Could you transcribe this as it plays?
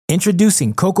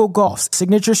Introducing Coco Gauff's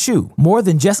signature shoe, more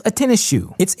than just a tennis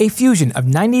shoe. It's a fusion of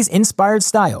 90s inspired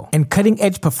style and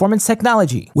cutting-edge performance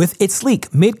technology. With its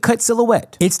sleek mid-cut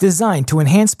silhouette, it's designed to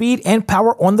enhance speed and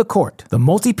power on the court. The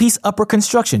multi-piece upper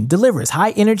construction delivers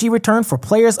high energy return for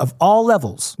players of all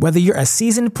levels. Whether you're a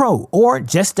seasoned pro or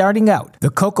just starting out, the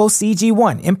Coco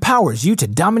CG1 empowers you to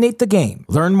dominate the game.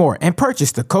 Learn more and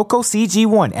purchase the Coco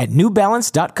CG1 at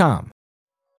newbalance.com.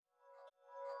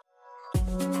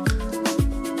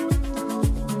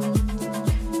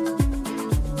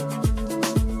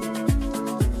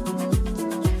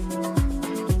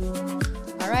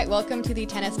 Welcome to the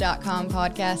Tennis.com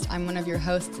podcast. I'm one of your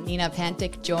hosts, Nina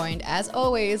Pantic, joined as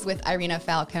always with Irina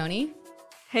Falcone.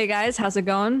 Hey guys, how's it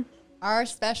going? Our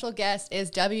special guest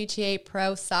is WTA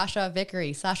pro Sasha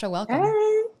Vickery. Sasha, welcome.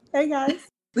 Hey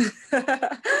guys.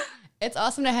 It's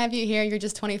awesome to have you here. You're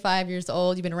just 25 years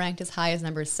old. You've been ranked as high as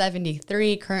number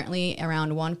 73, currently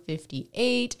around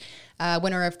 158,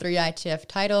 winner of 3 ITF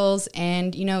titles.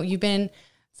 And, you know, you've been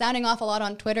sounding off a lot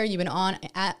on Twitter. You've been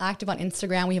active on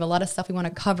Instagram. We have a lot of stuff we want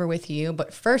to cover with you.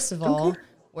 But first of all,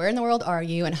 Where in the world are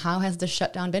you and how has the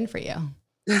shutdown been for you?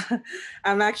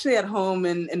 I'm actually at home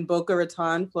in Boca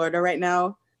Raton, Florida right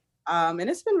now. And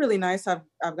it's been really nice. I've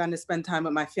gotten to spend time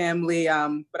with my family.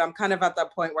 But I'm kind of at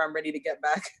that point where I'm ready to get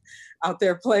back out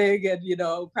there playing and, you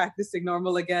know, practicing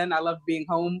normal again. I love being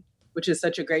home, which is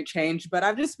such a great change. But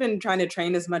I've just been trying to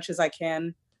train as much as I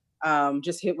can.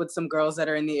 Just hit with some girls that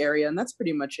are in the area, and that's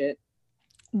pretty much it.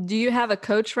 Do you have a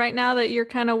coach right now that you're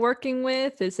kind of working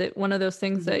with? Is it one of those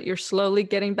things that you're slowly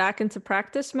getting back into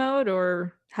practice mode,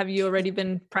 or have you already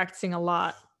been practicing a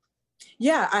lot?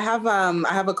 Yeah, I have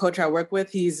a coach I work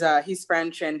with. He's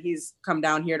French, and he's come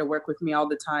down here to work with me all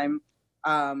the time.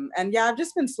 And yeah, I've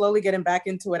just been slowly getting back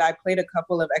into it. I played a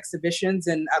couple of exhibitions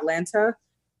in Atlanta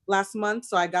last month,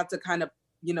 so I got to kind of,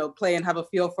 you know, play and have a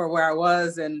feel for where I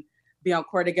was and be on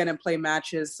court again and play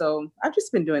matches. So I've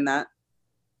just been doing that.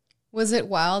 Was it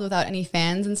wild without any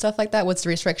fans and stuff like that? Was the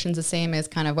restrictions the same as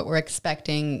kind of what we're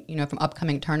expecting, you know, from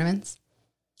upcoming tournaments?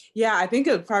 Yeah, I think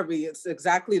it's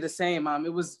exactly the same.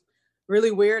 It was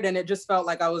really weird, and it just felt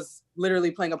like I was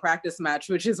literally playing a practice match,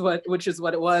 which is what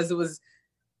it was. It was,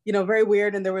 you know, very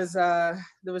weird. And there was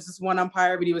this one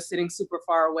umpire, but he was sitting super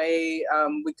far away.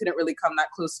 We couldn't really come that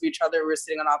close to each other. We were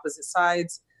sitting on opposite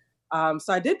sides.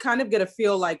 So I did kind of get a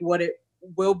feel like what it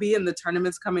will be in the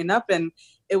tournaments coming up. And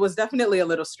it was definitely a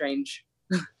little strange.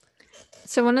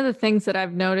 So one of the things that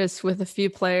I've noticed with a few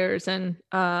players and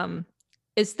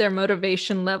is their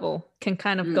motivation level can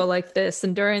kind of go like this.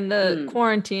 And during the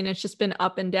quarantine, it's just been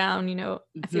up and down. You know,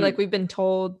 I feel like we've been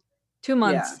told 2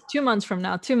 months, 2 months from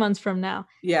now, 2 months from now.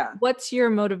 Yeah. What's your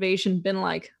motivation been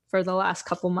like for the last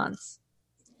couple months?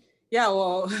 Yeah,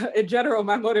 well, in general,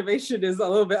 my motivation is a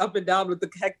little bit up and down with the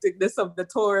hecticness of the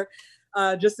tour,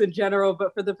 just in general.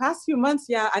 But for the past few months,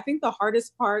 yeah, I think the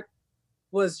hardest part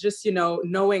was just, you know,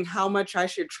 knowing how much I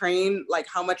should train, like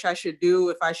how much I should do,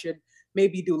 if I should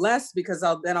maybe do less, because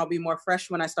then I'll be more fresh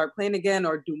when I start playing again,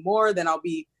 or do more, then I'll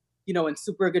be, you know, in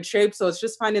super good shape. So it's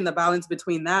just finding the balance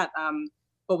between that.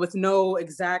 But with no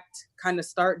exact kind of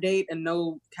start date and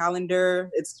no calendar,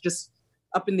 it's just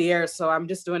up in the air. So I'm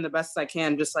just doing the best I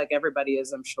can, just like everybody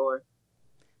is, I'm sure.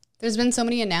 There's been so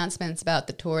many announcements about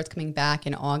the tours coming back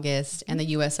in August, and the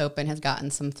U.S. Open has gotten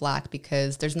some flack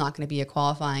because there's not going to be a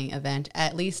qualifying event,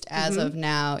 at least as of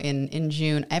now in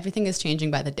June. Everything is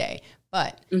changing by the day,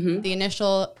 but the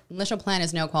initial plan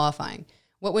is no qualifying.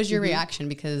 What was your reaction?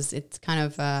 Because it's kind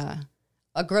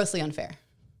of grossly unfair.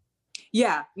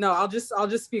 Yeah, no, I'll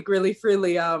just speak really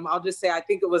freely. I'll just say I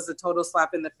think it was a total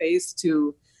slap in the face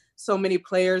to so many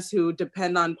players who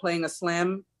depend on playing a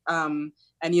slam, and,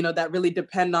 you know, that really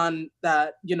depend on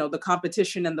that, you know, the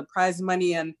competition and the prize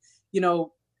money. And, you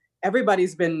know,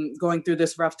 everybody's been going through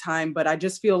this rough time, but I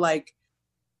just feel like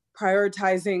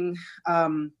prioritizing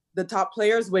the top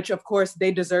players, which of course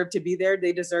they deserve to be there.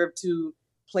 They deserve to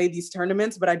play these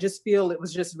tournaments, but I just feel it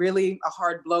was just really a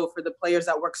hard blow for the players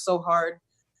that work so hard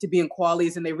to be in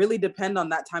qualies, and they really depend on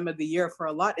that time of the year for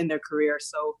a lot in their career.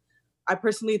 So I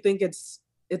personally think it's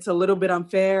a little bit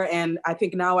unfair. And I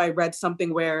think now I read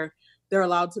something where they're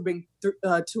allowed to bring 2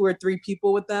 or 3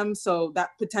 people with them. So that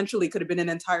potentially could have been an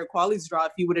entire qualies draw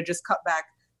if you would have just cut back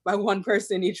by 1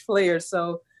 person each player.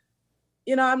 So,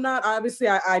 you know,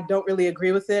 I don't really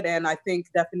agree with it. And I think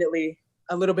definitely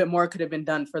a little bit more could have been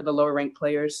done for the lower ranked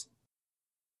players.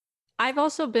 I've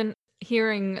also been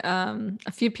hearing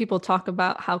a few people talk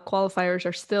about how qualifiers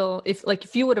are still,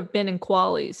 if you would have been in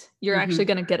qualies, you're actually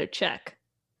going to get a check.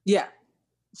 Yeah.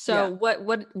 So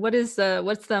what's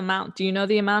the amount? Do you know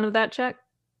the amount of that check?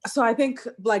 So I think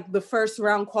like the first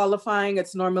round qualifying,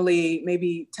 it's normally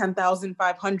maybe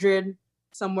 10,500,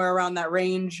 somewhere around that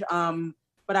range.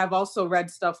 But I've also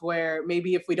read stuff where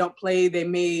maybe if we don't play, they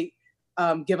may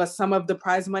give us some of the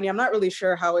prize money. I'm not really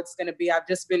sure how it's going to be. I've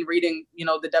just been reading,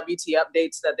 the WT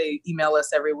updates that they email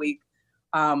us every week.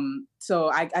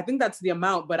 So I think that's the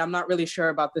amount, but I'm not really sure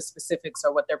about the specifics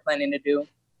or what they're planning to do.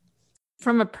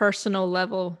 From a personal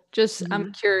level, just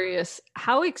I'm curious,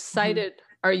 how excited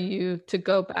are you to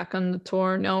go back on the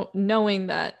tour, knowing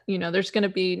that, there's going to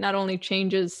be not only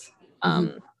changes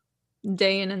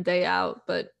day in and day out,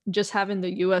 but just having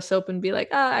the US Open be like,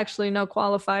 actually no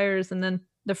qualifiers. And then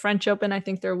the French Open, I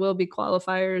think there will be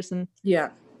qualifiers. And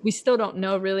we still don't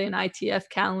know really an ITF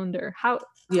calendar. How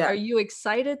are you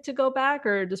excited to go back,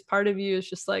 or just part of you is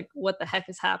just like, what the heck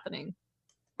is happening?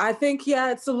 I think,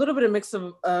 it's a little bit of a mix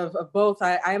of both.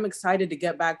 I am excited to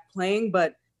get back playing,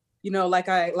 but like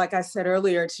I said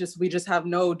earlier, it's just, we just have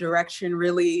no direction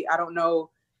really. I don't know,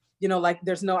 like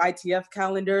there's no ITF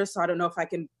calendar. So I don't know if I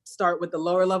can start with the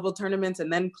lower level tournaments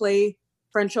and then play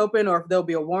French Open, or if there'll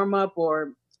be a warm up,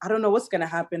 or I don't know what's going to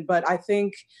happen. But I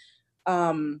think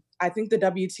the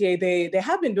WTA, they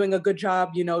have been doing a good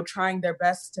job, trying their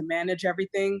best to manage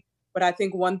everything. But I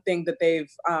think one thing that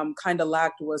they've kind of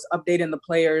lacked was updating the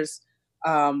players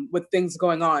with things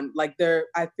going on. Like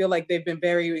I feel like they've been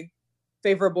very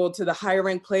favorable to the higher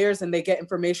ranked players, and they get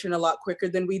information a lot quicker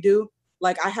than we do.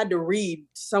 Like I had to read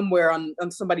somewhere on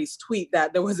somebody's tweet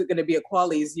that there wasn't going to be a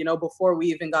qualies, before we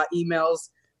even got emails.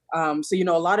 So,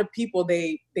 a lot of people,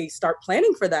 they start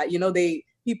planning for that.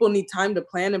 People need time to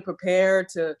plan and prepare,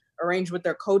 to arrange with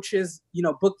their coaches,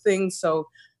 book things. So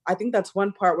I think that's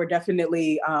one part where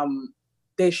definitely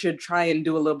they should try and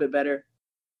do a little bit better.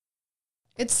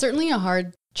 It's certainly a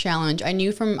hard challenge.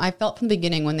 I felt from the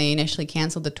beginning when they initially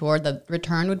canceled the tour, the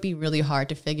return would be really hard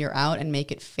to figure out and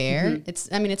make it fair. It's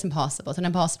impossible. It's an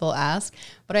impossible ask,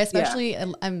 but I especially,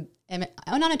 I'm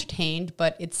not entertained,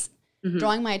 but it's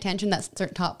drawing my attention that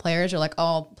certain top players are like,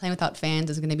 playing without fans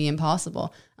is going to be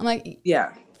impossible. I'm like,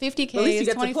 50Ks,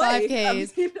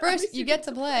 25Ks. First, you get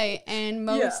to play, and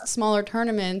most smaller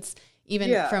tournaments,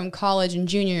 even from college and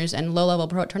juniors and low-level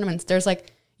pro tournaments, there's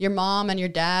like your mom and your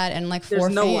dad and like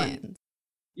four fans.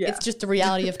 Yeah. It's just the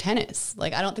reality of tennis.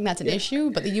 Like, I don't think that's an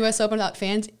issue, but the US Open without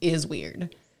fans is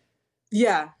weird.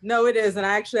 Yeah, no, it is. And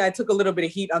I took a little bit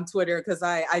of heat on Twitter because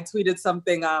I tweeted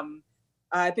something.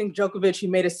 I think Djokovic, he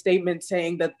made a statement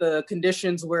saying that the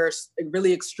conditions were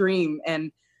really extreme.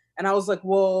 And I was like,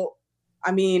 well,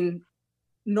 I mean,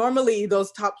 normally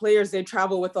those top players, they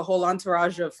travel with a whole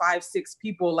entourage of 5-6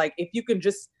 people. Like, if you can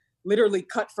just literally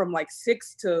cut from like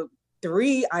 6 to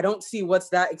 3, I don't see what's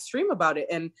that extreme about it.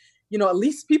 And at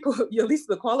least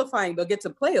the qualifying, they'll get to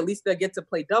play. At least they'll get to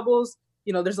play doubles.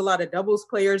 There's a lot of doubles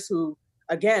players who,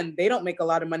 again, they don't make a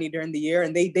lot of money during the year,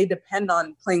 and they depend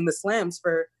on playing the slams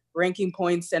for ranking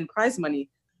points and prize money.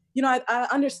 I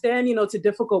understand, it's a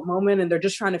difficult moment, and they're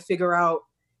just trying to figure out,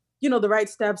 the right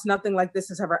steps. Nothing like this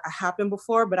has ever happened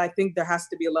before, but I think there has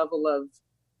to be a level of,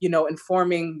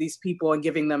 informing these people and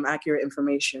giving them accurate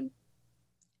information.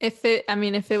 If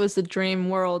it was a dream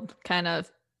world kind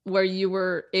of, where you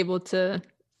were able to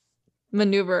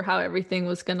maneuver how everything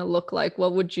was going to look like,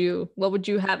 what would you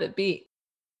have it be?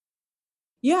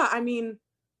 Yeah, I mean,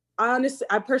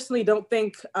 I personally don't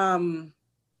think, I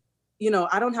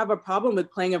don't have a problem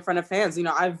with playing in front of fans.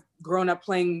 I've grown up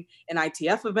playing in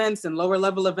ITF events and lower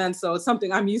level events, so it's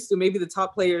something I'm used to. Maybe the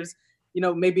top players,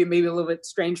 maybe a little bit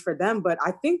strange for them, but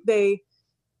I think they,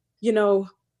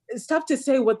 it's tough to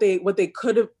say what they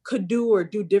could do or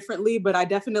do differently, but I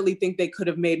definitely think they could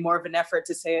have made more of an effort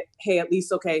to say, hey, at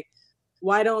least, okay,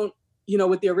 why don't,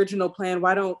 with the original plan,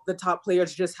 why don't the top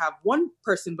players just have one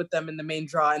person with them in the main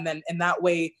draw? And then in that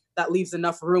way, that leaves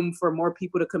enough room for more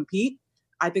people to compete.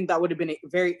 I think that would have been a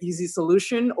very easy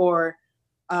solution. Or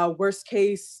worst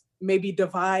case, maybe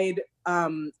divide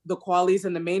the qualies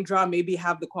and the main draw, maybe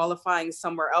have the qualifying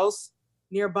somewhere else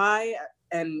nearby,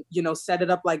 and, set it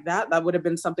up like that. That would have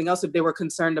been something else if they were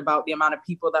concerned about the amount of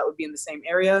people that would be in the same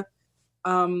area.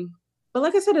 But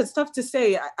like I said, it's tough to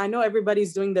say. I know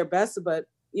everybody's doing their best, but,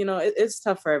 it's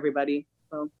tough for everybody.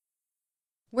 So.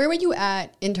 Where were you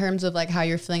at in terms of like how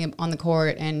you're feeling on the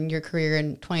court and your career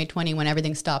in 2020 when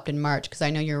everything stopped in March? Because I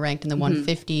know you're ranked in the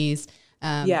 150s.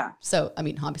 So,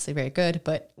 obviously very good,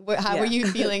 but how were you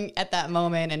feeling at that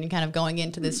moment and kind of going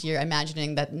into this year,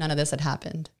 imagining that none of this had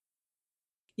happened?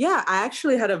 Yeah, I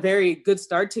actually had a very good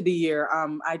start to the year.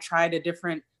 I tried a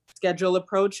different schedule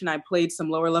approach, and I played some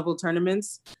lower level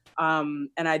tournaments. And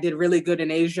I did really good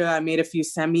in Asia. I made a few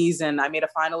semis, and I made a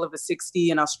final of a 60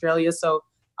 in Australia. So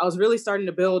I was really starting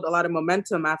to build a lot of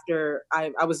momentum after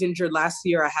I was injured last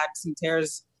year. I had some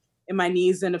tears in my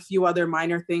knees and a few other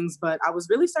minor things, but I was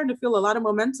really starting to feel a lot of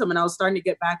momentum, and I was starting to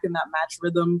get back in that match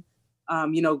rhythm,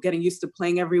 getting used to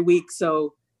playing every week.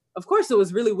 So of course it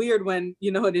was really weird when,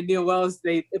 at Indian Wells,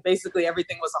 basically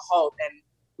everything was a halt, and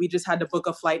we just had to book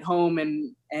a flight home,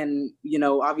 and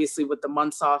obviously with the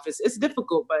months off, it's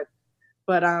difficult,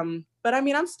 but I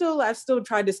mean, I've still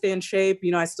tried to stay in shape.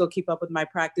 I still keep up with my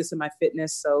practice and my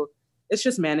fitness. So it's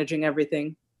just managing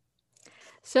everything.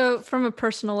 So from a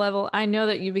personal level, I know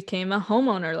that you became a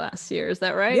homeowner last year. Is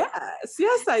that right?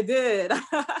 Yes, I did.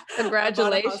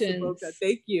 Congratulations.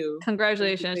 Thank you.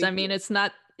 Congratulations. Thank I mean, you.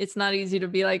 it's not easy to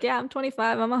be like, yeah, I'm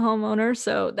 25, I'm a homeowner.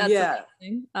 So that's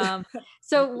amazing.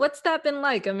 So what's that been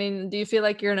like? I mean, do you feel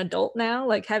like you're an adult now?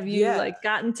 Like, have you like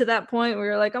gotten to that point where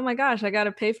you're like, oh my gosh, I got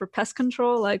to pay for pest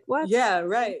control? Like what? Yeah,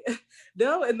 right.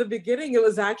 No, in the beginning, it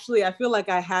was actually, I feel like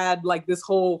I had like this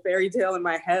whole fairy tale in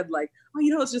my head, like,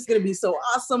 oh, it's just going to be so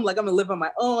awesome. Like I'm gonna live on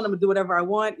my own. I'm gonna do whatever I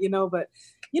want, but,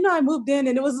 I moved in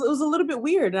and it was a little bit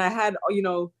weird. And I had,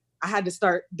 I had to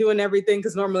start doing everything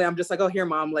because normally I'm just like, oh, here,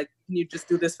 mom, like, can you just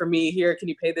do this for me? Here, can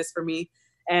you pay this for me?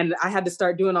 And I had to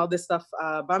start doing all this stuff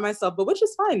by myself, but which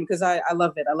is fine because I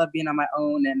love it. I love being on my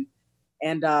own.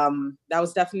 And that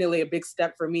was definitely a big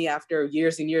step for me after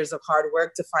years and years of hard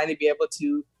work to finally be able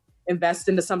to invest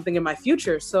into something in my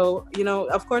future. So,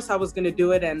 of course I was going to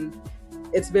do it, and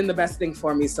it's been the best thing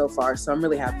for me so far. So I'm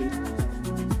really happy.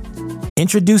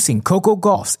 Introducing Coco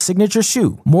Gauff's signature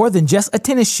shoe. More than just a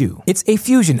tennis shoe, it's a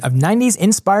fusion of 90s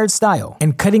inspired style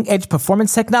and cutting-edge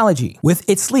performance technology. With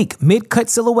its sleek mid-cut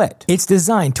silhouette, it's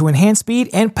designed to enhance speed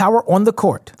and power on the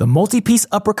court. The multi-piece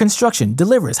upper construction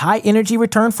delivers high-energy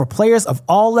return for players of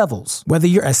all levels. Whether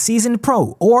you're a seasoned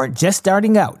pro or just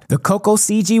starting out, the Coco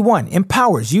CG1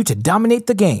 empowers you to dominate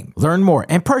the game. Learn more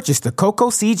and purchase the Coco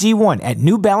CG1 at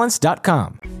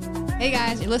newbalance.com. Hey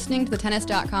guys, you're listening to the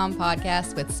Tennis.com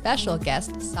podcast with special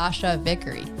guest Sasha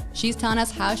Vickery. She's telling us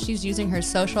how she's using her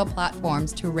social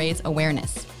platforms to raise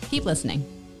awareness. Keep listening.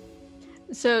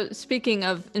 So speaking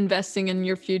of investing in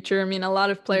your future, I mean, a lot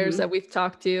of players that we've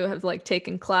talked to have like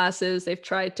taken classes. They've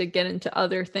tried to get into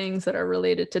other things that are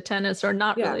related to tennis or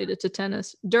not related to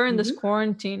tennis. During this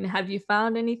quarantine, have you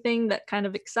found anything that kind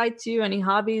of excites you? Any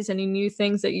hobbies, any new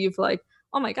things that you've like,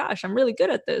 oh my gosh, I'm really good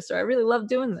at this, or I really love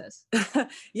doing this?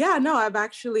 No, I've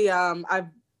actually, I've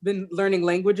been learning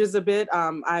languages a bit.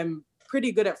 I'm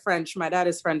pretty good at French. My dad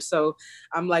is French, so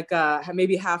I'm like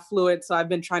maybe half fluent. So I've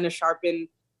been trying to sharpen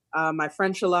my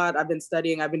French a lot. I've been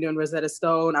studying. I've been doing Rosetta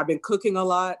Stone. I've been cooking a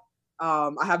lot.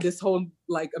 I have this whole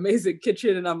like amazing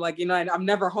kitchen, and I'm like, I'm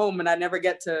never home and I never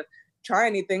get to try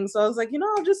anything. So I was like,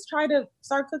 I'll just try to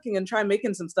start cooking and try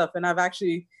making some stuff. And I've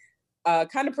actually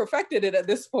kind of perfected it at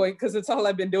this point because it's all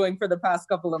I've been doing for the past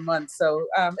couple of months. So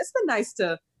it's been nice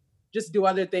to just do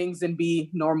other things and be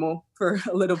normal for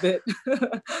a little bit.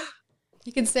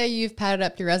 You can say you've padded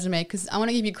up your resume because I want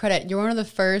to give you credit. You're one of the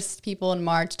first people in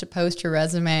March to post your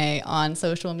resume on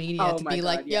social media to be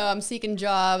like, yo, I'm seeking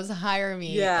jobs, hire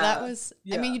me. Yeah. That was,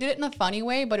 I mean, you did it in a funny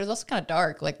way, but it was also kind of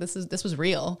dark. Like this was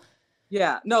real.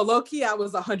 Yeah. No, low key, I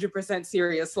was 100%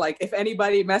 serious. Like if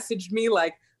anybody messaged me,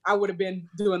 like I would have been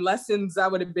doing lessons. I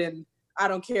would have been, I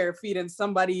don't care, feeding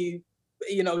somebody,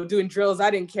 doing drills. I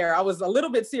didn't care. I was a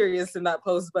little bit serious in that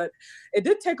post, but it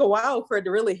did take a while for it to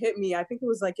really hit me. I think it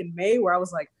was like in May where I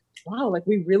was like, wow, like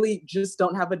we really just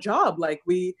don't have a job. Like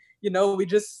we're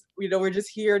just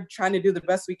here trying to do the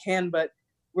best we can, but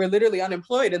we're literally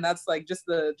unemployed. And that's like just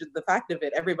the fact of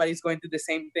it. Everybody's going through the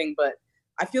same thing. But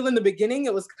I feel in the beginning,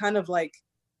 it was kind of like,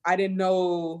 I didn't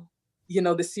know,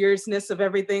 the seriousness of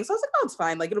everything. So I was like, oh, it's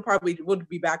fine. Like we'll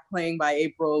be back playing by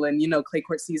April and, clay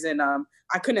court season.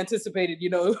 I couldn't anticipate it,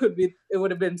 it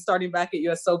would have been starting back at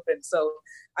US Open. So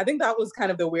I think that was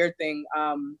kind of the weird thing.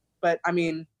 But I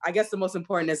mean, I guess the most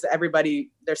important is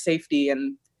everybody, their safety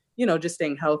and, just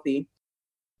staying healthy.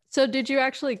 So did you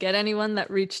actually get anyone that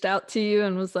reached out to you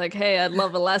and was like, hey, I'd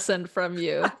love a lesson from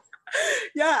you?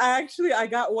 Yeah, I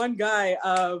got one guy.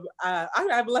 I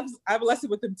have a lesson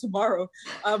with him tomorrow.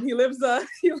 He lives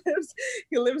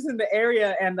in the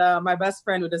area, and my best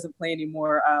friend who doesn't play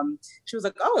anymore. She was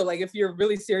like, oh, like if you're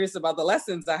really serious about the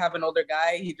lessons, I have an older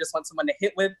guy. He just wants someone to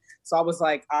hit with. So I was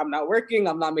like, I'm not working.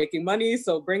 I'm not making money.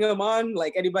 So bring him on.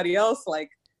 Like anybody else, like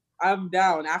I'm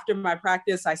down. After my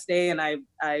practice, I stay and I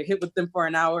hit with them for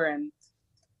an hour and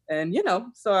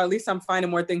so at least I'm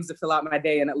finding more things to fill out my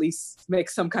day and at least make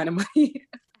some kind of money.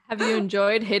 Have you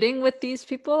enjoyed hitting with these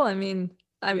people? I mean,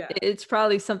 it's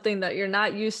probably something that you're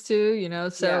not used to,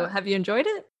 so have you enjoyed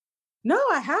it? No,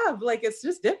 I have. Like, it's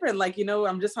just different. Like,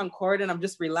 I'm just on court and I'm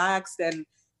just relaxed and,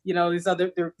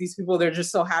 these people, they're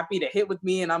just so happy to hit with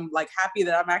me, and I'm like happy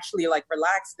that I'm actually like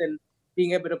relaxed and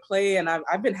being able to play. And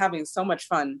I've been having so much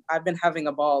fun. I've been having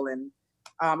a ball. And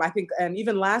I think, and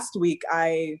even last week,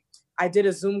 I did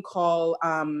a Zoom call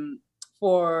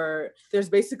there's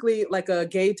basically like a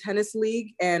gay tennis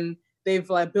league, and they've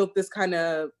like built this kind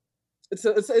of,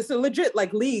 it's a legit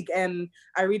like league. And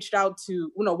I reached out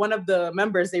to, one of the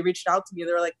members, they reached out to me.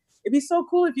 They were like, it'd be so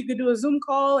cool if you could do a Zoom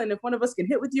call, and if one of us can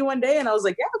hit with you one day. And I was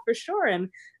like, yeah, for sure. And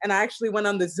I actually went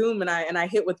on the Zoom, and I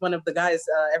hit with one of the guys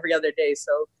every other day.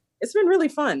 So it's been really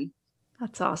fun.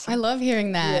 That's awesome. I love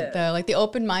hearing that, though. Like the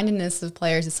open-mindedness of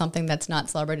players is something that's not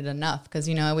celebrated enough, because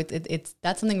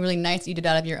that's something really nice you did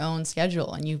out of your own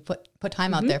schedule, and you put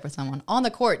time out there for someone on the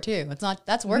court too.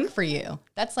 That's work for you.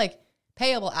 That's like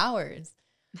payable hours.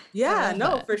 Yeah,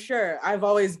 no, for sure. I've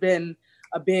always been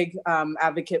a big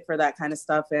advocate for that kind of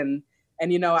stuff, and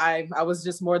I was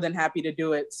just more than happy to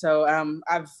do it. So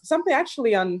I've something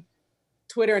actually on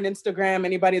Twitter and Instagram.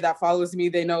 Anybody that follows me,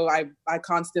 they know I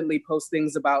constantly post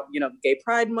things about Gay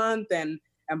Pride Month and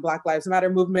Black Lives Matter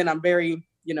movement. I'm very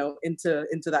into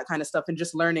that kind of stuff, and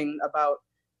just learning about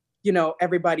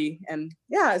everybody. And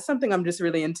yeah, it's something I'm just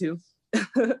really into.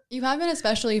 You have been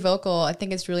especially vocal. I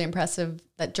think it's really impressive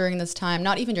that during this time,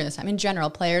 not even during this time, in general,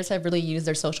 players have really used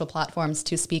their social platforms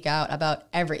to speak out about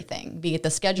everything, be it the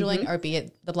scheduling or be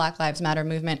it the Black Lives Matter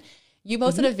movement. You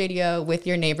posted a video with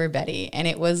your neighbor, Betty, and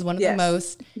it was one of the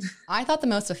most, I thought the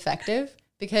most effective,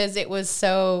 because it was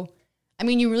so,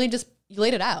 you really just, you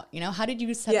laid it out, how did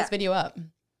you set this video up? Is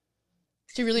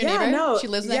she really your neighbor? No, she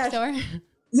lives next door?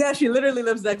 Yeah, she literally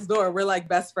lives next door. We're like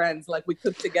best friends. Like we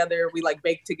cook together, we like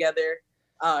bake together.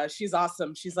 She's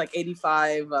awesome. She's like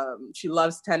 85. She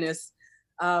loves tennis.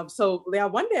 So yeah,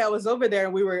 one day I was over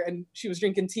there, and she was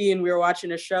drinking tea, and we were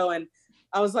watching a show, and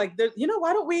I was like,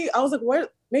 why don't we, I was like,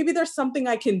 maybe there's something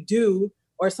I can do,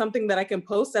 or something that I can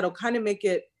post that'll kind of make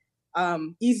it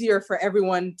easier for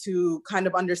everyone to kind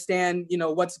of understand,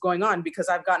 what's going on. Because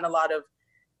I've gotten a lot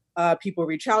of people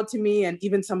reach out to me, and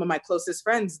even some of my closest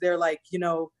friends, they're like,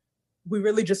 we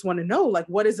really just want to know, like,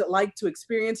 what is it like to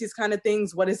experience these kind of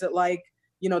things? What is it like,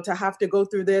 to have to go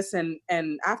through this?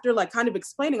 And after like kind of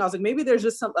explaining, I was like, maybe there's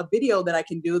just a video that I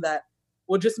can do that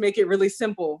will just make it really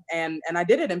simple. And I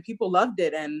did it, and people loved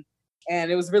it. And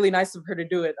it was really nice of her to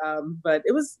do it. But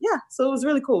it was, so it was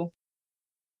really cool.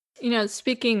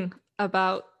 Speaking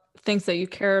about things that you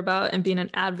care about and being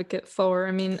an advocate for,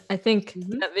 I think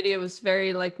that video was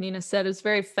very, like Nina said, it's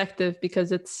very effective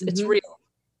because it's real.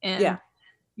 And,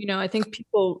 I think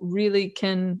people really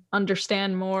can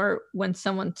understand more when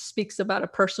someone speaks about a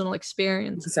personal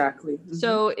experience. Exactly.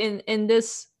 So in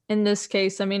this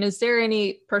case, is there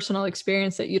any personal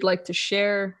experience that you'd like to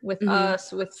share with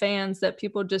us, with fans, that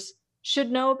people just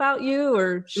should know about you,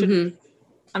 or should?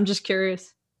 I'm just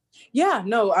curious. Yeah,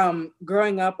 no,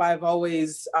 growing up, I've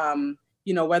always,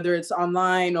 whether it's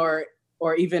online or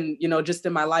even, just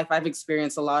in my life, I've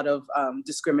experienced a lot of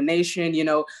discrimination.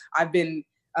 I've been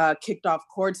kicked off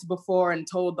courts before and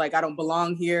told like I don't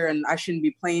belong here and I shouldn't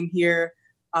be playing here.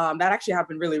 That actually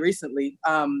happened really recently.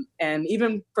 And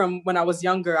even from when I was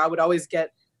younger,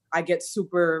 I get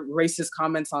super racist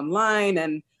comments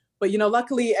online. But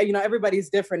luckily, everybody's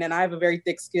different, and I have a very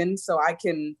thick skin, so I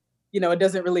can, it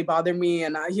doesn't really bother me.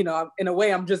 And in a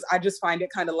way, I just find it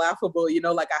kind of laughable.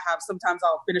 Like sometimes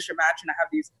I'll finish a match and I have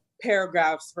these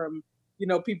paragraphs from,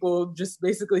 people just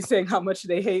basically saying how much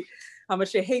they hate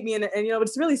me. And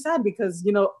it's really sad because,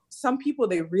 some people,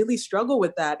 they really struggle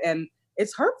with that, and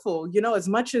it's hurtful, as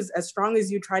much as strong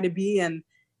as you try to be, and,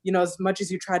 as much as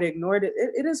you try to ignore it,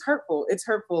 it is hurtful. It's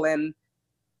hurtful. And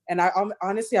I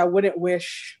honestly, I wouldn't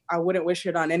wish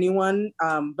it on anyone.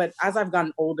 But as I've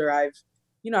gotten older,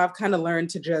 I've kind of learned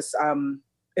to just,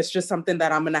 it's just something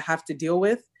that I'm going to have to deal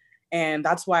with. And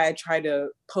that's why I try to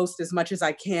post as much as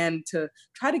I can to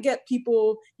try to get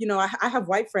people, I have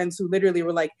white friends who literally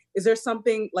were like, is there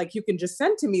something like you can just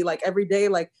send to me like every day?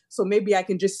 Like, so maybe I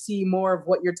can just see more of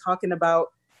what you're talking about.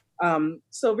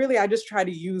 So really, I just try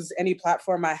to use any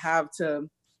platform I have to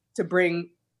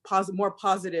bring more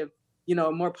positive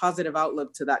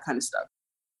outlook to that kind of stuff.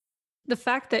 The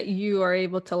fact that you are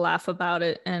able to laugh about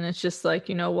it and it's just like,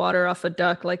 water off a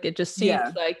duck, like it just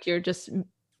seems like you're just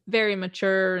very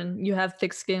mature and you have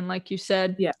thick skin, like you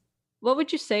said. Yeah. What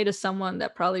would you say to someone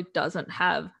that probably doesn't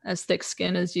have as thick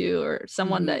skin as you, or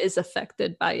someone that is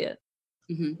affected by it?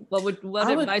 What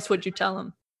advice would you tell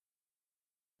them?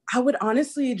 I would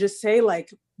honestly just say,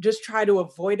 like, just try to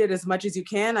avoid it as much as you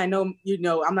can. I know,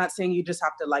 I'm not saying you just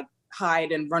have to like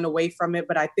hide and run away from it,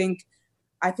 but I think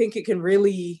I think it can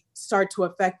really start to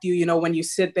affect you, when you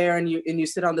sit there and you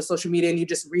sit on the social media and you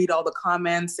just read all the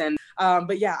comments. And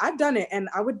but yeah, I've done it. And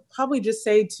I would probably just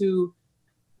say to,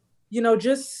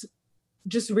 just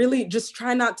really just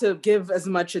try not to give as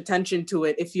much attention to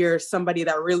it if you're somebody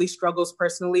that really struggles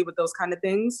personally with those kind of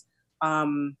things.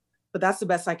 But that's the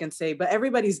best I can say. But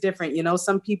everybody's different.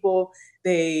 Some people,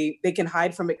 they can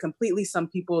hide from it completely. Some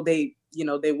people, they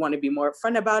want to be more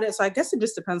upfront about it. So I guess it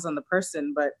just depends on the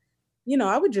person. But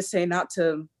I would just say not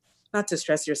to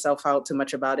stress yourself out too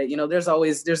much about it.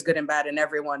 There's good and bad in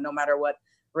everyone, no matter what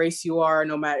race you are,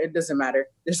 it doesn't matter.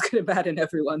 There's good and bad in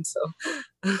everyone. So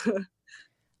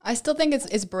I still think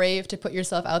it's brave to put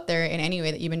yourself out there in any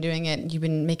way that you've been doing it. You've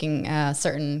been making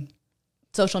certain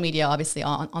social media, obviously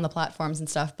on the platforms and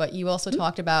stuff, but you also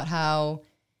talked about how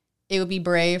it would be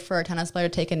brave for a tennis player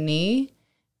to take a knee.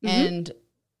 And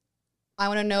I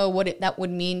want to know what that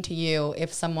would mean to you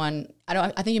if someone, I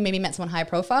think you maybe met someone high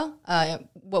profile.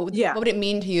 What would it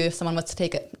mean to you if someone was to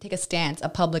take a stance, a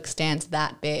public stance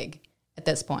that big at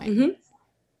this point?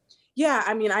 Yeah,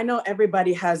 I mean, I know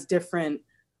everybody has different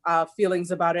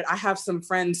feelings about it. I have some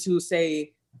friends who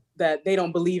say that they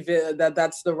don't believe that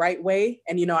that's the right way.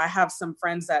 And, I have some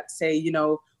friends that say,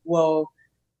 well,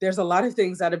 there's a lot of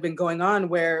things that have been going on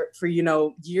where for,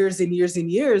 years and years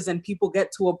and years, and people get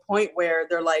to a point where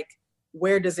they're like,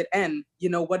 where does it end?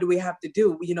 What do we have to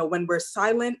do? When we're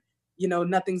silent,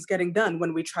 nothing's getting done.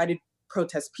 When we try to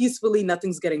protest peacefully,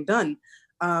 nothing's getting done.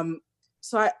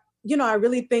 So I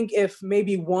really think if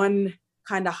maybe one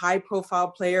kind of high profile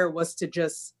player was to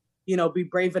just, be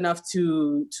brave enough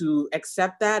to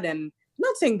accept that, and I'm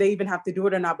not saying they even have to do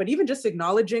it or not, but even just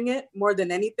acknowledging it more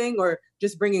than anything, or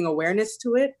just bringing awareness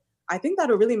to it, I think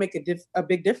that'll really make a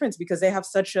big difference, because they have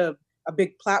such a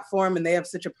big platform and they have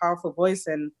such a powerful voice.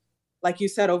 And like you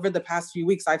said, over the past few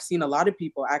weeks, I've seen a lot of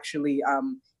people actually,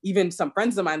 even some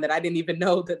friends of mine that I didn't even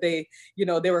know that they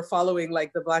were following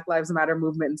like the Black Lives Matter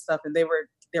movement and stuff. And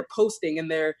they're posting, and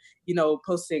they're,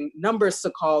 posting numbers to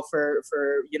call for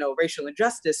racial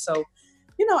injustice. So,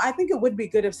 I think it would be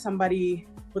good if somebody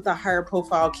with a higher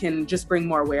profile can just bring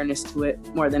more awareness to it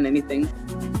more than anything.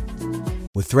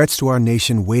 With threats to our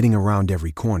nation waiting around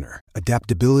every corner,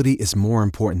 adaptability is more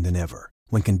important than ever.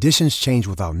 When conditions change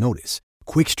without notice,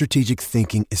 quick strategic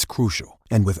thinking is crucial.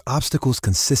 And with obstacles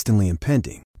consistently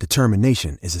impending,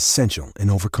 determination is essential in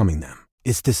overcoming them.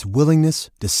 It's this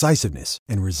willingness, decisiveness,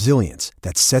 and resilience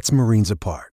that sets Marines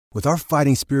apart. With our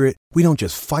fighting spirit, we don't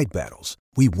just fight battles,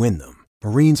 we win them.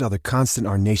 Marines are the constant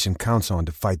our nation counts on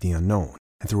to fight the unknown.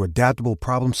 And through adaptable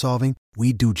problem solving,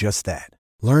 we do just that.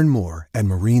 Learn more at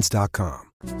marines.com.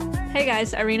 Hey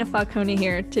guys, Irina Falcone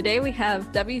here. Today we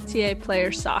have WTA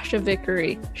player Sasha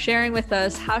Vickery sharing with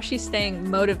us how she's staying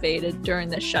motivated during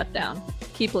this shutdown.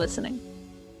 Keep listening.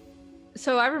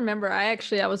 So I remember I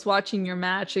was watching your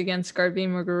match against Garbiñe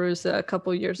Muguruza a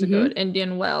couple years ago at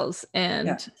Indian Wells,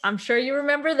 and I'm sure you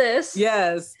remember this.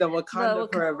 Yes, the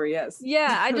Wakanda Forever, yes.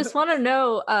 Yeah, I just want to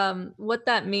know what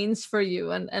that means for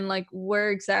you, and like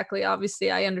where exactly.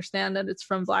 Obviously, I understand that it's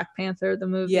from Black Panther, the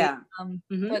movie. Yeah.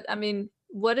 But I mean,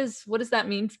 what does that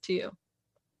mean to you?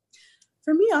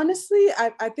 For me, honestly,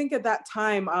 I think at that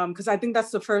time, because I think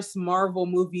that's the first Marvel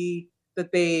movie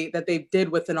that they did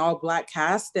with an all Black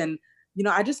cast, and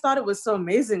I just thought it was so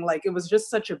amazing. Like, it was just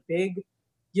such a big,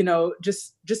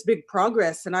 just big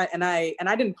progress. And I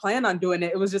didn't plan on doing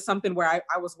it. It was just something where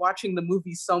I was watching the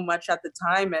movie so much at the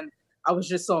time, and I was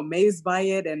just so amazed by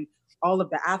it. And all of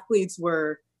the athletes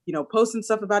were, posting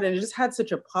stuff about it. And it just had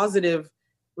such a positive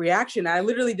reaction. I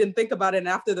literally didn't think about it. And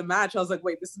after the match, I was like,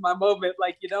 wait, this is my moment.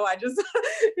 Like, I just,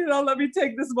 let me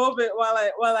take this moment while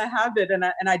I have it. And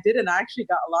I did. And I actually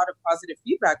got a lot of positive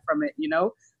feedback from it,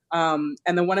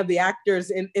 and then one of the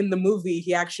actors in the movie,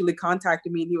 he actually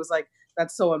contacted me, and he was like,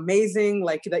 that's so amazing.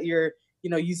 Like that you're,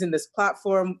 using this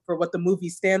platform for what the movie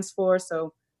stands for.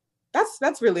 So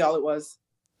that's really all it was.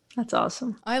 That's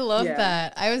awesome. I love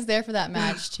that. I was there for that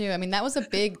match too. I mean, that was a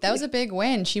big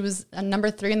win. She was a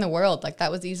number 3 in the world. Like, that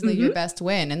was easily your best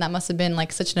win. And that must've been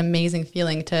like such an amazing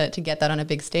feeling to get that on a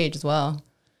big stage as well.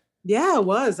 Yeah, it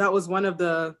was. That was one of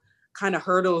the kind of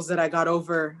hurdles that I got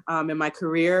over in my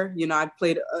career. I've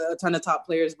played a ton of top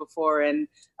players before, and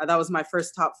that was my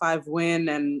first top 5 win.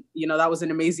 And, that was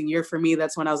an amazing year for me.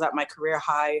 That's when I was at my career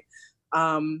high.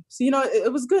 So,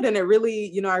 it was good. And it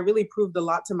really, I really proved a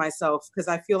lot to myself, because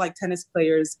I feel like tennis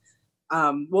players,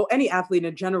 any athlete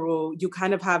in general, you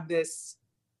kind of have this,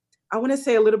 I want to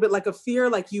say a little bit like a fear,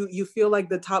 like you feel like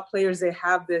the top players, they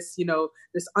have this,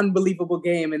 this unbelievable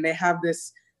game, and they have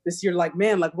this, you're like,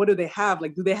 man, like, what do they have?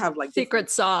 Like, do they have like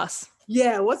secret sauce?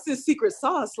 yeah, what's this secret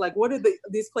sauce? Like, what do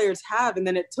these players have? And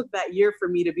then it took that year for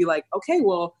me to be like, okay,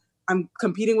 well, I'm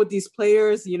competing with these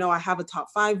players. You know, I have a top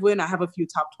 5 win. I have a few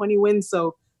top 20 wins.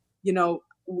 So, you know,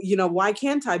 why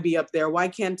can't I be up there? Why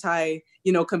can't I,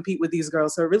 compete with these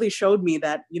girls? So it really showed me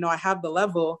that, I have the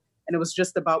level, and it was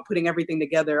just about putting everything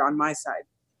together on my side.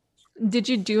 Did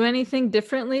you do anything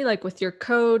differently, like with your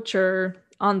coach or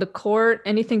on the court,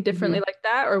 anything differently like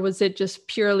that? Or was it just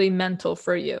purely mental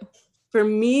for you? For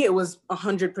me, it was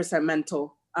 100%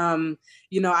 mental.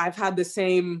 I've had the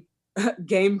same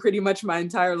game pretty much my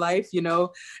entire life,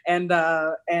 and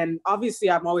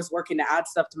obviously I'm always working to add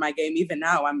stuff to my game. Even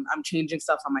now I'm changing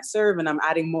stuff on my serve and I'm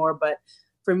adding more. But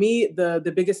for me,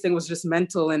 the biggest thing was just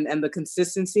mental and the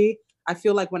consistency. I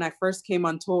feel like when I first came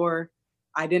on tour,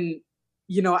 I didn't,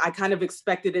 I kind of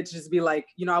expected it to just be like,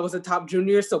 I was a top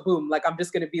junior. So boom, like I'm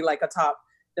just going to be like a top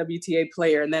WTA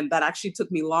player. And then that actually took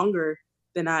me longer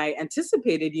than I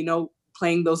anticipated,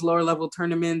 playing those lower level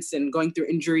tournaments and going through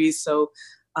injuries. So,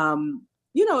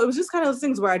 it was just kind of those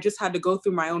things where I just had to go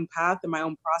through my own path and my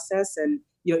own process. And,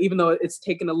 even though it's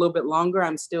taken a little bit longer,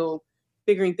 I'm still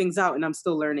figuring things out and I'm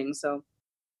still learning. So.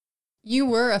 You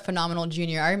were a phenomenal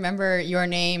junior. I remember your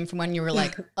name from when you were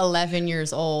like 11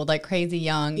 years old, like crazy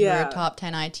young. You were a top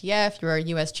 10 ITF, you were a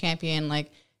US champion,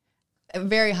 like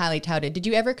very highly touted. Did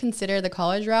you ever consider the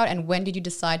college route? And when did you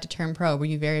decide to turn pro? Were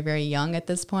you very, very young at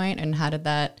this point? And how did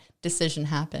that decision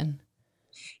happen?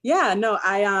 Yeah, no,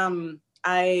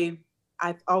 I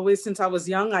always, since I was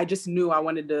young, I just knew I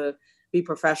wanted to be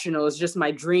professional. It was just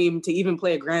my dream. To even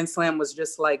play a Grand Slam was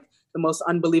just like the most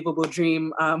unbelievable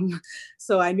dream.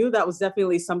 So I knew that was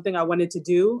definitely something I wanted to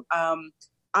do.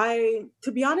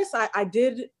 To be honest, I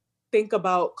did think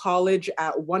about college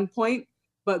at one point,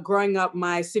 but growing up,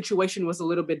 my situation was a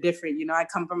little bit different. I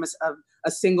come from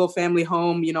a single family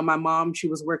home. My mom, she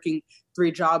was working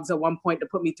 3 jobs at one point to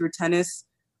put me through tennis.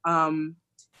 And,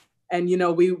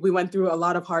 we went through a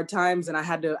lot of hard times, and I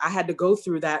had to go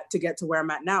through that to get to where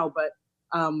I'm at now. But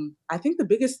I think the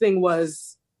biggest thing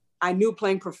was I knew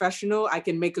playing professional, I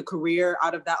can make a career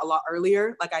out of that a lot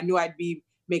earlier. Like I knew I'd be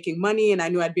making money and I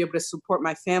knew I'd be able to support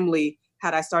my family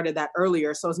had I started that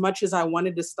earlier. So as much as I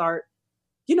wanted to start,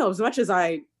 as much as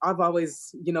I've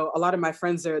always, a lot of my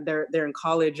friends they're in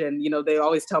college and, they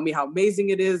always tell me how amazing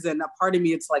it is. And a part of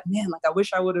me, it's like, man, like I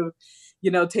wish I would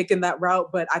have, taken that route.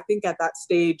 But I think at that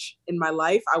stage in my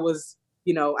life, I was,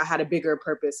 I had a bigger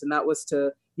purpose, and that was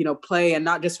to, play, and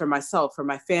not just for myself, for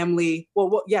my family.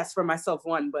 Well, yes, for myself,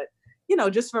 one, but,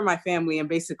 just for my family, and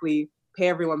basically pay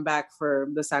everyone back for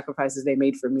the sacrifices they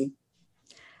made for me.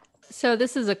 So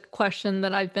this is a question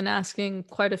that I've been asking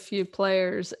quite a few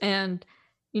players, and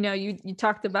you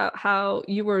talked about how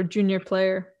you were a junior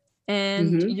player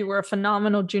and you were a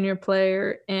phenomenal junior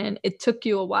player, and it took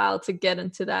you a while to get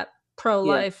into that pro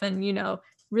life and,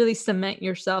 really cement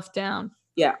yourself down.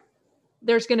 Yeah.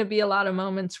 There's going to be a lot of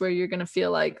moments where you're going to feel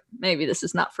like, maybe this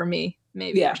is not for me.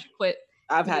 Maybe I should quit.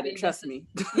 I've had it. Trust me.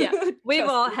 Yeah. We've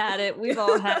all had it. We've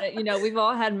all had it. We've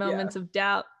all had moments of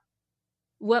doubt.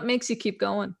 What makes you keep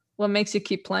going? What makes you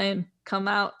keep playing? Come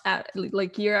out at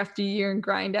like year after year and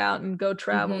grind out and go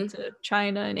travel to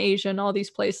China and Asia and all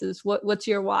these places. What's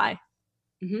your why?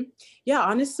 Yeah,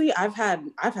 honestly, I've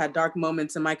had dark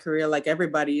moments in my career, like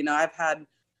everybody. I've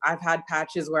had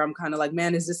patches where I'm kind of like,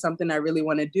 man, is this something I really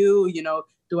want to do?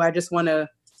 Do I just want to,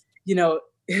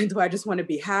 do I just want to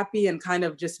be happy and kind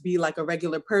of just be like a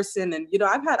regular person? And,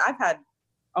 I've had,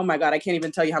 oh my God, I can't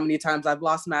even tell you how many times I've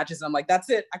lost matches. And I'm like, that's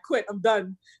it. I quit. I'm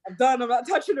done. I'm not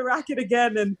touching the racket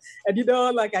again. And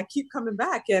like I keep coming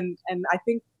back. And I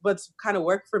think what's kind of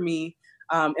worked for me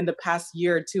in the past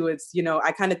year or two, it's,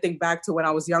 I kind of think back to when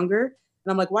I was younger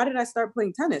and I'm like, why did I start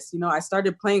playing tennis? I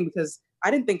started playing because I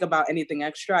didn't think about anything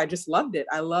extra. I just loved it.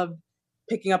 I loved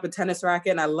picking up a tennis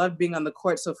racket and I loved being on the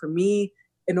court. So for me,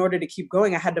 in order to keep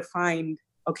going, I had to find,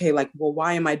 okay, like, well,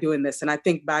 why am I doing this? And I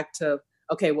think back to,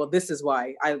 okay, well, this is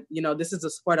why this is a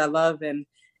sport I love and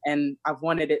I've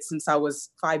wanted it since I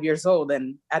was 5 years old.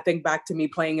 And I think back to me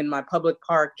playing in my public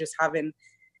park, just having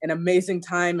an amazing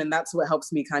time. And that's what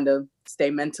helps me kind of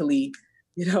stay mentally,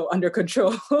 under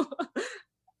control.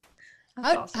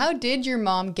 How did your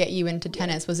mom get you into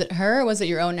tennis? Was it her or was it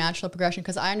your own natural progression?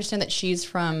 Because I understand that she's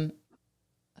from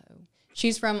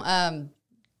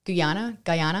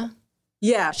Guyana.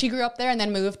 Yeah. She grew up there and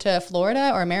then moved to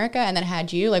Florida or America and then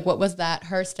had you. Like, what was that,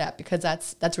 her step? Because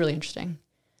that's really interesting.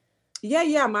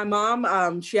 Yeah. My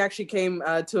mom, she actually came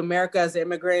to America as an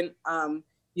immigrant.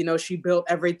 She built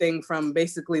everything from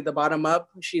basically the bottom up.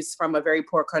 She's from a very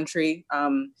poor country.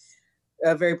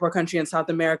 In South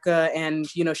America. And,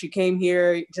 she came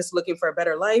here just looking for a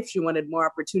better life. She wanted more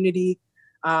opportunity.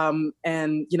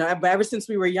 And, you know, but ever since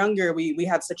we were younger, we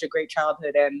had such a great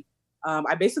childhood. And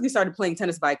I basically started playing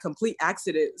tennis by complete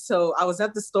accident. So I was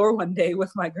at the store one day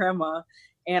with my grandma,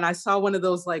 and I saw one of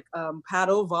those like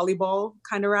paddle volleyball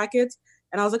kind of rackets.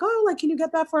 And I was like, oh, like, can you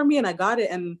get that for me? And I got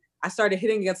it. And I started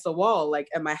hitting against the wall, like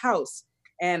at my house.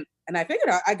 And I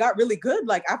figured I got really good.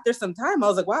 Like after some time, I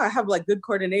was like, wow, I have like good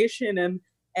coordination,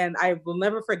 and I will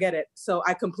never forget it. So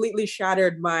I completely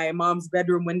shattered my mom's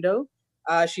bedroom window.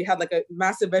 She had like a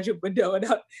massive bedroom window, and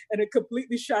it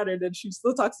completely shattered. And she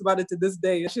still talks about it to this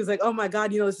day. She's like, oh my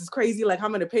God, you know, this is crazy. Like, I'm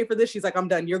going to pay for this. She's like, I'm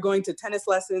done. You're going to tennis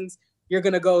lessons. You're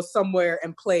going to go somewhere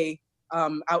and play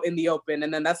out in the open.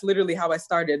 And then that's literally how I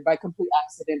started, by complete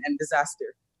accident and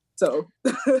disaster. So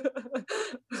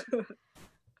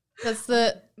that's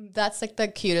like the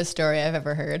cutest story I've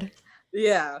ever heard.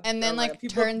 Yeah. And then like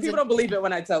people don't believe it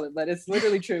when I tell it, but it's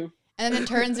literally true. And then it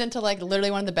turns into like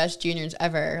literally one of the best juniors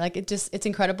ever. Like it's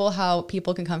incredible how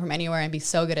people can come from anywhere and be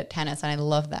so good at tennis. And I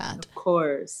love that. Of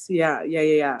course. Yeah.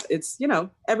 It's, you know,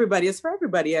 everybody is for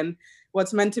everybody, and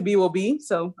what's meant to be will be.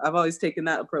 So I've always taken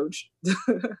that approach.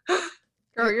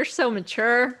 Girl, you're so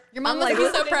mature. Your mom must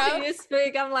be so proud. You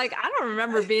speak. I'm like, I don't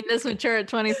remember being this mature at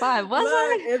 25. Was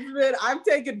I? I've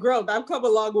taken growth. I've come a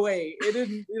long way. It is,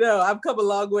 you know, I've come a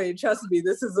long way. Trust me,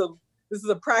 this is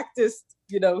a practiced,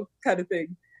 you know, kind of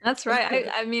thing. That's right.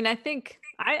 I mean, I think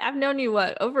I've known you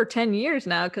over 10 years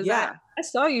now, because I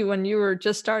saw you when you were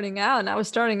just starting out, and I was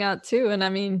starting out too. And I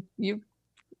mean, you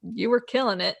were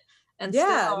killing it. And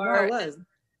I was.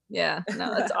 Yeah,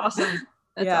 no, that's awesome.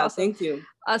 That's awesome. Thank you.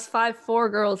 Us 5'4"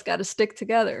 girls got to stick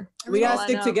together. We got to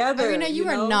stick together. Arena, you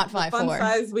are not 5'4". Fun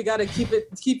size, we got to keep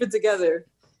it together.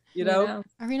 You know?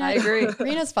 Arena, I agree.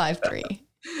 Arena's 5'3".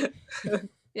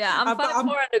 Yeah, I'm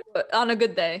 5'4" on a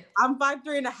good day. I'm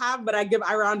 5'3.5", but I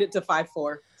round it to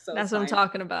 5'4". So that's what I'm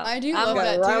talking about. I do love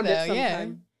that too, though. Yeah.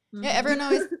 Mm-hmm. Yeah, everyone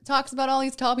always talks about all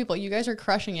these tall people. You guys are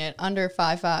crushing it under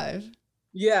 5'5".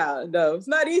 Yeah, no, it's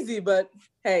not easy, but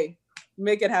hey,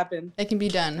 make it happen. It can be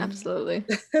done. Absolutely.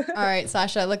 All right,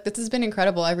 Sasha, look, this has been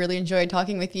incredible. I really enjoyed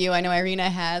talking with you. I know Irina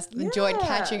has enjoyed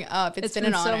catching up. It's been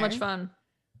an honor. So much fun.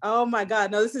 Oh my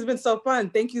God. No, this has been so fun.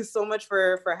 Thank you so much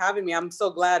for having me. I'm so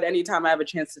glad anytime I have a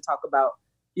chance to talk about,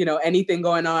 you know, anything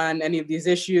going on, any of these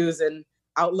issues and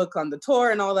outlook on the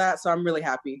tour and all that. So I'm really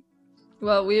happy.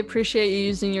 Well, we appreciate you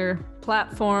using your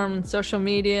platform, social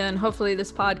media, and hopefully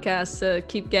this podcast to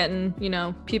keep getting, you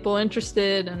know, people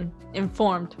interested and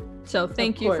informed. So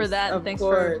thank you for that. And thanks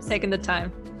for taking the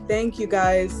time. Thank you,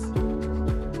 guys.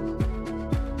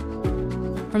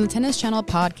 From the Tennis Channel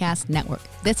Podcast Network,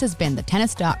 this has been the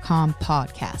Tennis.com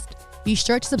podcast. Be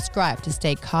sure to subscribe to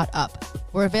stay caught up.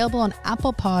 We're available on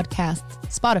Apple Podcasts,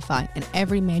 Spotify, and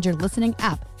every major listening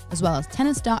app, as well as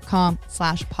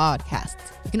tennis.com/podcasts.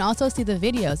 You can also see the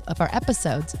videos of our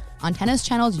episodes on Tennis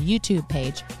Channel's YouTube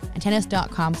page and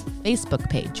tennis.com's Facebook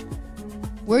page.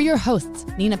 We're your hosts,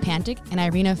 Nina Pantic and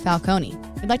Irina Falcone.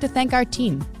 We'd like to thank our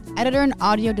team, editor and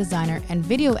audio designer and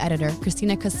video editor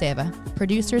Christina Kaseva,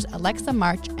 producers Alexa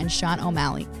March and Sean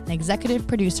O'Malley, and executive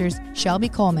producers Shelby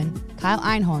Coleman, Kyle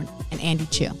Einhorn, and Andy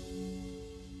Chu.